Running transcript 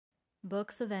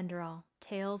Books of Enderal,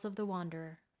 Tales of the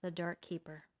Wanderer, the Dark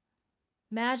Keeper.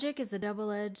 Magic is a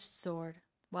double-edged sword.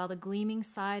 While the gleaming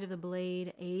side of the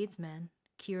blade aids men,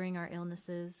 curing our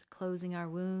illnesses, closing our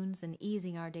wounds, and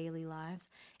easing our daily lives,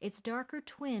 its darker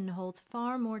twin holds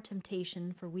far more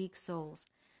temptation for weak souls,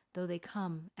 though they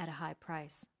come at a high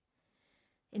price.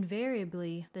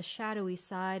 Invariably, the shadowy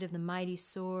side of the mighty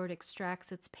sword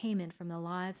extracts its payment from the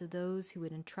lives of those who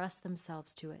would entrust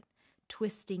themselves to it,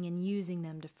 twisting and using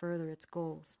them to further its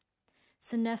goals.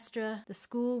 Sinestra, the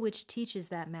school which teaches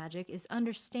that magic, is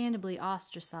understandably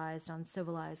ostracized on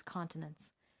civilized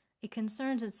continents. It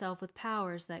concerns itself with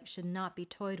powers that should not be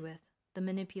toyed with, the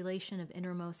manipulation of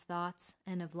innermost thoughts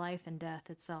and of life and death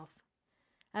itself.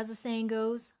 As the saying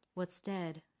goes, what's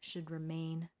dead should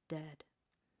remain dead.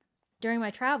 During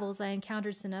my travels, I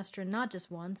encountered Sinestra not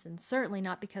just once, and certainly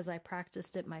not because I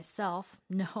practiced it myself.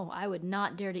 No, I would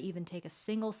not dare to even take a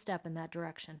single step in that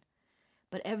direction.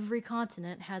 But every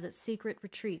continent has its secret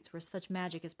retreats where such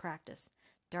magic is practiced,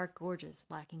 dark gorges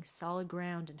lacking solid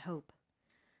ground and hope.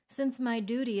 Since my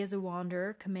duty as a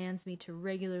wanderer commands me to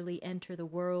regularly enter the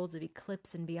worlds of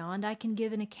eclipse and beyond, I can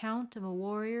give an account of a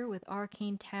warrior with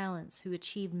arcane talents who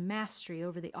achieved mastery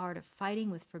over the art of fighting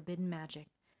with forbidden magic.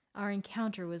 Our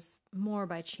encounter was more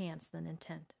by chance than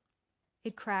intent.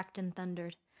 It cracked and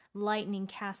thundered. Lightning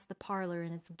cast the parlor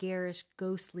in its garish,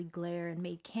 ghostly glare and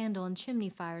made candle and chimney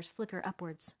fires flicker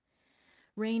upwards.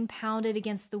 Rain pounded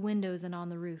against the windows and on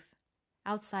the roof.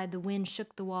 Outside, the wind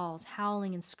shook the walls,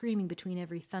 howling and screaming between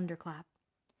every thunderclap.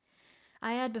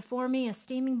 I had before me a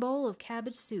steaming bowl of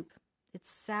cabbage soup. Its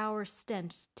sour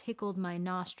stench tickled my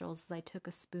nostrils as I took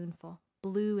a spoonful,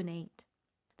 blew and ate.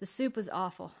 The soup was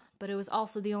awful, but it was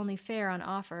also the only fare on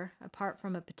offer, apart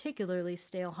from a particularly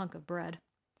stale hunk of bread.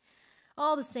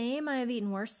 All the same, I have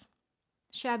eaten worse.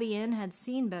 Shabby Inn had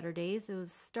seen better days. It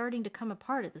was starting to come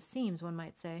apart at the seams, one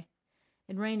might say.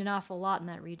 It rained an awful lot in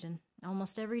that region,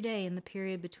 almost every day in the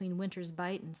period between winter's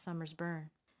bite and summer's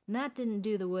burn, and that didn't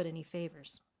do the wood any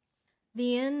favors.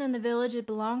 The inn and the village it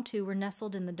belonged to were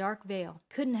nestled in the dark vale,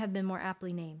 couldn't have been more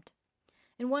aptly named.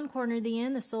 In one corner of the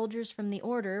inn, the soldiers from the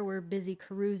order were busy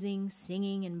carousing,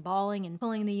 singing, and bawling, and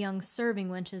pulling the young serving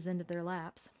wenches into their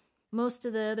laps. Most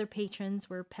of the other patrons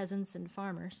were peasants and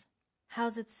farmers.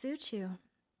 "How's it suit you?"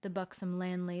 the buxom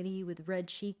landlady with red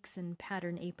cheeks and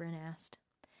patterned apron asked.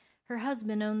 Her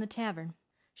husband owned the tavern.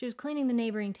 She was cleaning the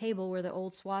neighboring table where the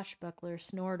old swashbuckler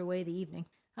snored away the evening.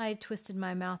 I twisted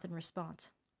my mouth in response.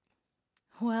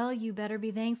 "Well, you better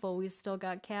be thankful we've still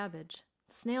got cabbage.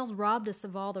 Snails robbed us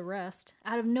of all the rest.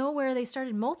 Out of nowhere they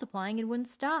started multiplying and wouldn't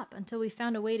stop until we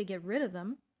found a way to get rid of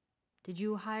them." "Did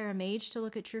you hire a mage to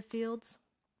look at your fields?"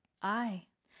 "Aye.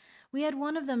 We had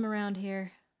one of them around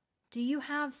here. Do you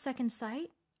have second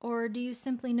sight, or do you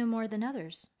simply know more than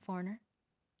others, foreigner?"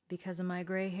 "Because of my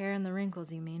gray hair and the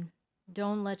wrinkles, you mean?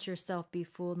 Don't let yourself be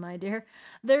fooled, my dear.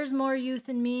 There's more youth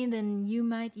in me than you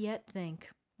might yet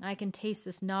think. I can taste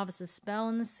this novice's spell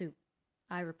in the soup,"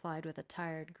 I replied with a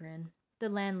tired grin. The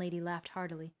landlady laughed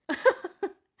heartily.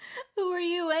 "Who are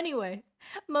you, anyway?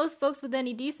 Most folks with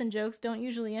any decent jokes don't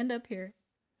usually end up here."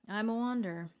 "I'm a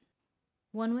wanderer."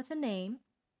 "One with a name?"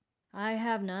 "I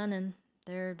have none, and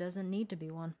there doesn't need to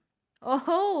be one."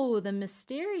 "Oh, the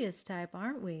mysterious type,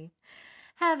 aren't we?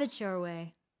 Have it your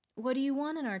way. What do you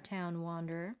want in our town,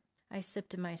 wanderer?" I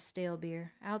sipped at my stale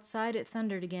beer. Outside it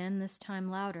thundered again, this time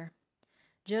louder.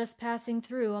 "Just passing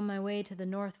through on my way to the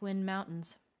North Wind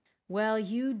Mountains." "Well,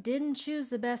 you didn't choose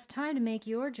the best time to make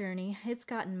your journey. It's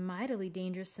gotten mightily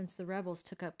dangerous since the rebels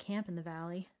took up camp in the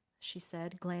valley," she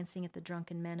said, glancing at the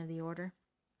drunken men of the order.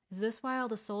 "Is this why all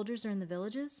the soldiers are in the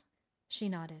villages?" She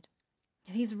nodded.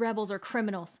 "These rebels are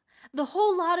criminals. The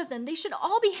whole lot of them. They should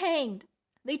all be hanged.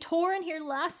 They tore in here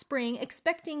last spring,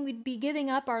 expecting we'd be giving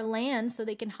up our land so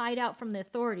they can hide out from the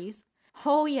authorities.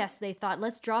 Oh yes, they thought,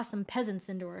 let's draw some peasants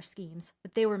into our schemes.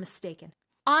 But they were mistaken.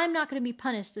 I'm not going to be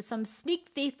punished as some sneak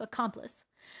thief accomplice.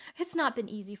 It's not been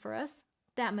easy for us.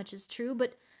 That much is true,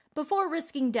 but before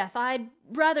risking death, I'd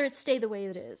rather it stay the way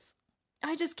it is.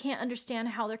 I just can't understand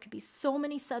how there could be so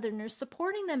many Southerners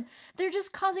supporting them. They're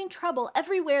just causing trouble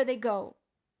everywhere they go."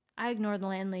 I ignored the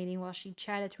landlady while she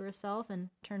chatted to herself and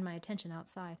turned my attention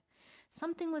outside.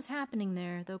 Something was happening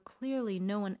there, though clearly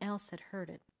no one else had heard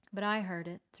it. But I heard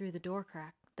it through the door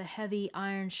crack. The heavy,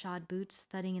 iron-shod boots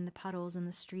thudding in the puddles in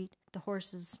the street, the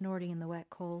horses snorting in the wet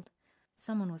cold.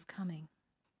 Someone was coming.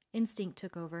 Instinct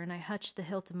took over, and I hutched the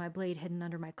hilt of my blade hidden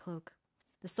under my cloak.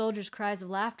 The soldiers' cries of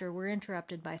laughter were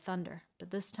interrupted by thunder, but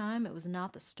this time it was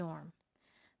not the storm.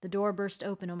 The door burst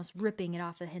open, almost ripping it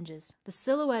off the hinges. The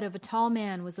silhouette of a tall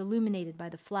man was illuminated by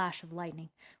the flash of lightning,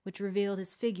 which revealed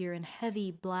his figure in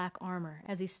heavy black armor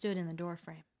as he stood in the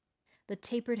doorframe. The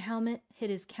tapered helmet hid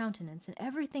his countenance, and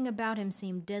everything about him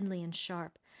seemed deadly and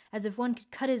sharp, as if one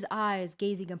could cut his eyes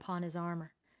gazing upon his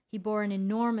armor. He bore an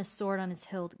enormous sword on his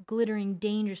hilt, glittering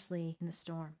dangerously in the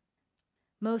storm.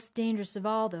 Most dangerous of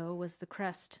all, though, was the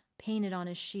crest painted on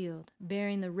his shield,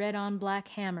 bearing the red-on-black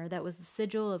hammer that was the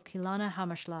sigil of Kilana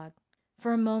Hammerschlag.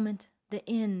 For a moment, the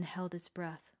inn held its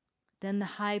breath. Then the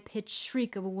high-pitched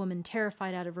shriek of a woman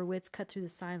terrified out of her wits cut through the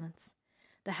silence.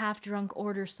 The half-drunk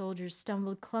order soldiers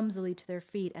stumbled clumsily to their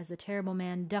feet as the terrible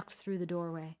man ducked through the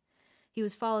doorway. He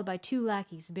was followed by 2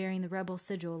 lackeys bearing the rebel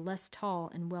sigil, less tall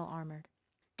and well-armored.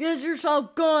 "Get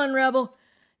yourself going, rebel!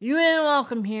 You ain't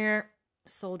welcome here,"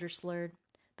 the soldier slurred.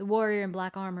 The warrior in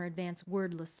black armor advanced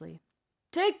wordlessly.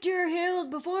 "Take to your heels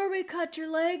before we cut your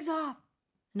legs off,"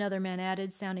 another man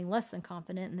added, sounding less than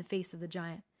confident in the face of the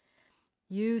giant.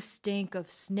 "You stink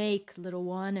of snake, little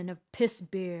one, and of piss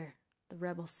beer," the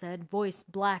rebel said, voice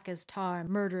black as tar,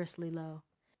 murderously low.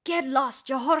 "Get lost,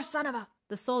 you horse son of a—"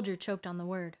 The soldier choked on the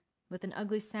word. With an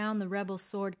ugly sound, the rebel's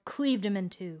sword cleaved him in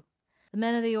 2. The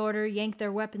men of the order yanked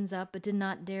their weapons up, but did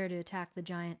not dare to attack the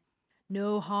giant.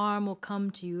 "No harm will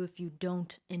come to you if you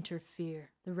don't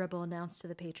interfere," the rebel announced to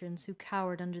the patrons, who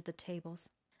cowered under the tables.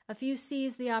 A few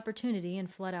seized the opportunity and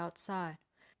fled outside.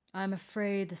 "I'm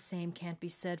afraid the same can't be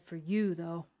said for you,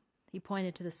 though." He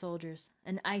pointed to the soldiers.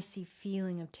 An icy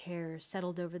feeling of terror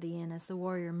settled over the inn as the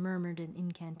warrior murmured an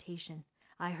incantation.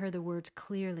 I heard the words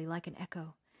clearly, like an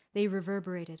echo. They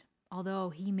reverberated, although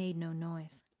he made no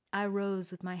noise. I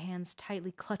rose with my hands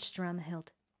tightly clutched around the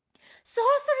hilt.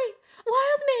 "Sorcery!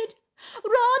 Wild maid!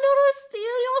 Run or steal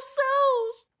your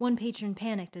souls!" One patron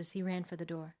panicked as he ran for the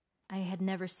door. I had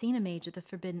never seen a mage of the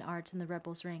forbidden arts in the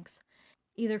rebels' ranks.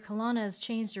 Either Kalana has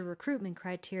changed her recruitment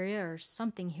criteria, or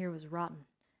something here was rotten.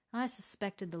 I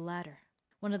suspected the latter.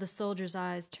 One of the soldiers'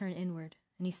 eyes turned inward,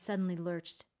 and he suddenly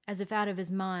lurched, as if out of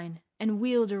his mind, and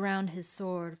wheeled around his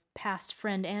sword, past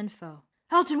friend and foe.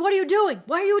 "Elton, what are you doing?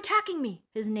 Why are you attacking me?"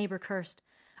 his neighbor cursed.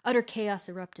 Utter chaos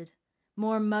erupted.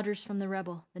 More mutters from the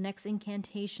rebel, the next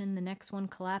incantation, the next one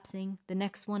collapsing, the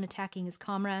next one attacking his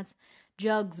comrades,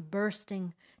 jugs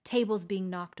bursting, tables being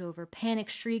knocked over, panic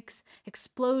shrieks,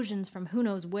 explosions from who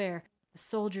knows where, the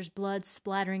soldiers' blood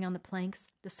splattering on the planks.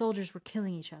 The soldiers were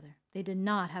killing each other. They did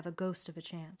not have a ghost of a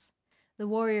chance. The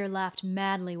warrior laughed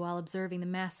madly while observing the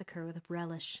massacre with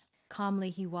relish. Calmly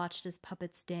he watched his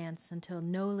puppets dance until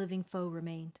no living foe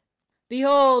remained.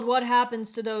 "Behold what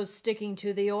happens to those sticking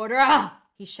to the order! Ah!"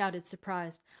 he shouted,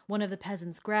 surprised. One of the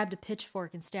peasants grabbed a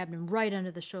pitchfork and stabbed him right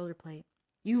under the shoulder plate.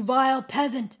 "You vile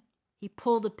peasant!" He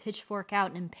pulled a pitchfork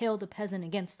out and impaled the peasant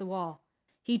against the wall.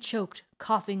 He choked,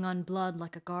 coughing on blood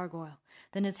like a gargoyle.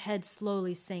 Then his head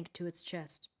slowly sank to its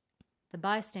chest. The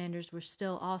bystanders were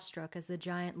still awestruck as the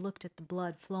giant looked at the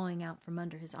blood flowing out from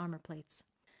under his armor plates.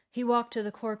 He walked to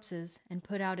the corpses and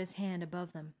put out his hand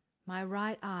above them. My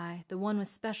right eye, the one with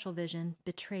special vision,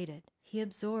 betrayed it. He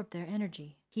absorbed their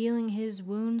energy, healing his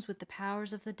wounds with the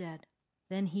powers of the dead.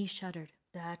 Then he shuddered.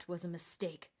 "That was a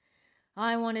mistake.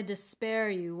 I wanted to spare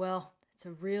you. Well, it's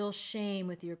a real shame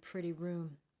with your pretty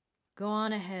room. Go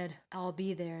on ahead. I'll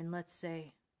be there in, let's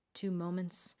say, 2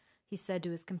 moments, he said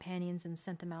to his companions and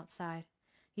sent them outside.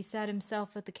 He sat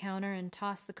himself at the counter and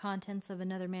tossed the contents of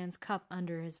another man's cup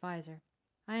under his visor.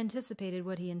 I anticipated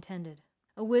what he intended.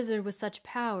 A wizard with such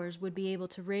powers would be able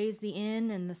to raise the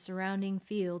inn and the surrounding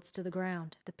fields to the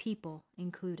ground, the people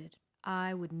included.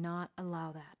 I would not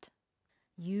allow that.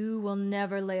 "You will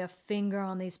never lay a finger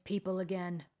on these people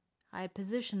again." I had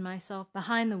positioned myself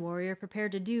behind the warrior,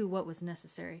 prepared to do what was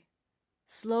necessary.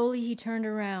 Slowly he turned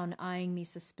around, eyeing me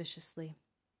suspiciously.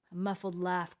 A muffled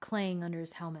laugh clanged under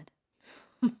his helmet.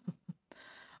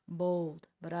 "Bold,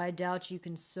 but I doubt you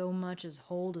can so much as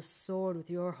hold a sword with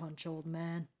your hunch, old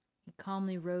man." He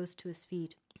calmly rose to his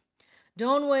feet.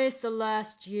 "Don't waste the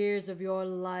last years of your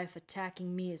life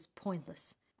attacking me as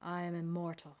pointless. I am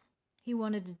immortal." He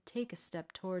wanted to take a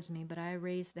step towards me, but I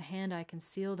raised the hand I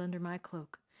concealed under my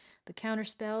cloak. The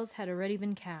counterspells had already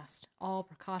been cast, all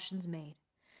precautions made.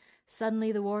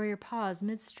 Suddenly the warrior paused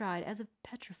mid-stride, as if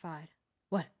petrified.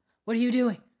 What are you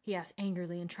doing?" he asked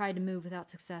angrily, and tried to move without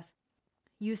success.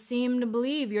 "You seem to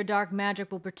believe your dark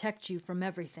magic will protect you from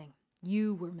everything.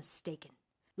 You were mistaken."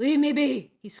 "Leave me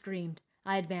be!" he screamed.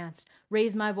 I advanced,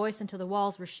 raised my voice until the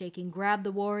walls were shaking, grabbed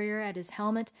the warrior at his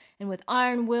helmet, and with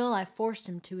iron will I forced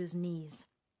him to his knees.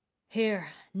 "Here,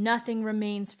 nothing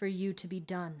remains for you to be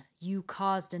done. You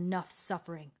caused enough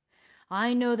suffering.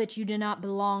 I know that you do not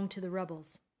belong to the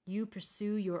rebels. You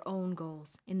pursue your own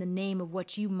goals, in the name of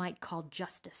what you might call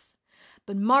justice.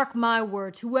 But mark my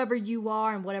words, whoever you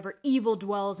are and whatever evil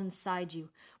dwells inside you,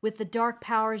 with the dark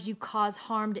powers you cause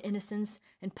harm to innocents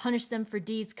and punish them for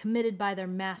deeds committed by their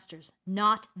masters,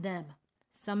 not them.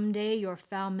 Someday your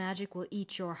foul magic will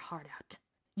eat your heart out.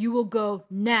 You will go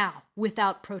now,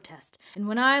 without protest, and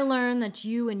when I learn that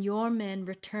you and your men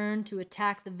return to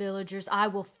attack the villagers, I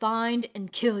will find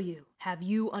and kill you. Have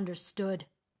you understood?"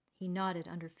 He nodded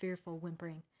under fearful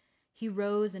whimpering. He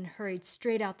rose and hurried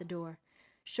straight out the door.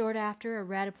 Short after, a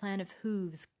rataplan of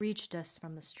hooves reached us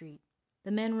from the street.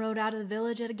 The men rode out of the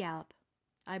village at a gallop.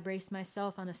 I braced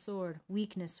myself on a sword.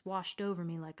 Weakness washed over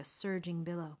me like a surging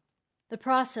billow. The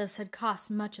process had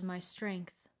cost much of my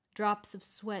strength. Drops of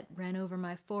sweat ran over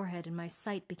my forehead and my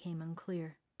sight became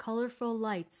unclear. Colorful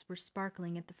lights were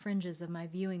sparkling at the fringes of my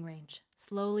viewing range.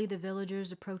 Slowly the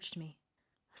villagers approached me.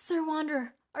 "Sir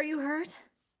Wanderer, are you hurt?"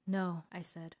 "No," I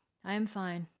said. "I am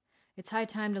fine. It's high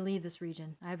time to leave this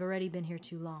region. I have already been here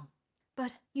too long."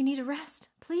 "But you need a rest,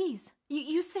 please.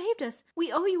 You saved us.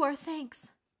 We owe you our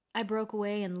thanks." I broke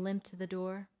away and limped to the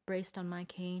door, braced on my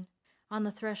cane. On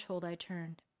the threshold I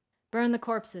turned. "Burn the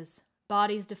corpses.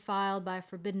 Bodies defiled by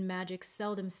forbidden magic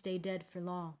seldom stay dead for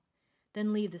long.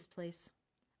 Then leave this place."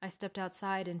 I stepped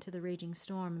outside into the raging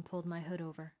storm and pulled my hood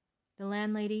over. The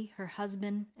landlady, her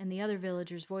husband, and the other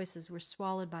villagers' voices were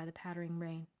swallowed by the pattering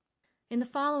rain. In the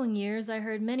following years I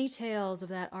heard many tales of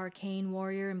that arcane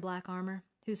warrior in black armor,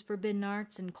 whose forbidden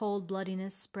arts and cold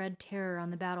bloodiness spread terror on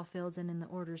the battlefields and in the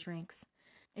order's ranks.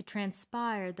 It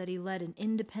transpired that he led an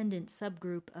independent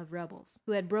subgroup of rebels,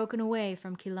 who had broken away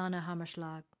from Kilana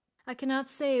Hammerschlag. I cannot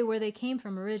say where they came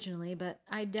from originally, but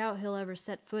I doubt he'll ever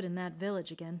set foot in that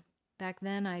village again. Back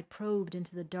then I probed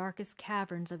into the darkest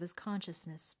caverns of his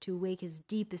consciousness to awake his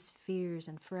deepest fears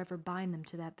and forever bind them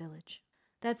to that village.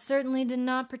 That certainly did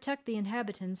not protect the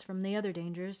inhabitants from the other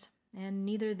dangers, and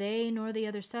neither they nor the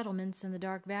other settlements in the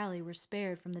Dark Valley were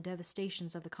spared from the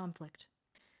devastations of the conflict.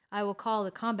 I will call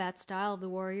the combat style of the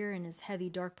warrior in his heavy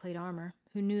dark plate armor,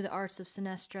 who knew the arts of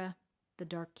Sinestra, the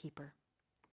Dark Keeper.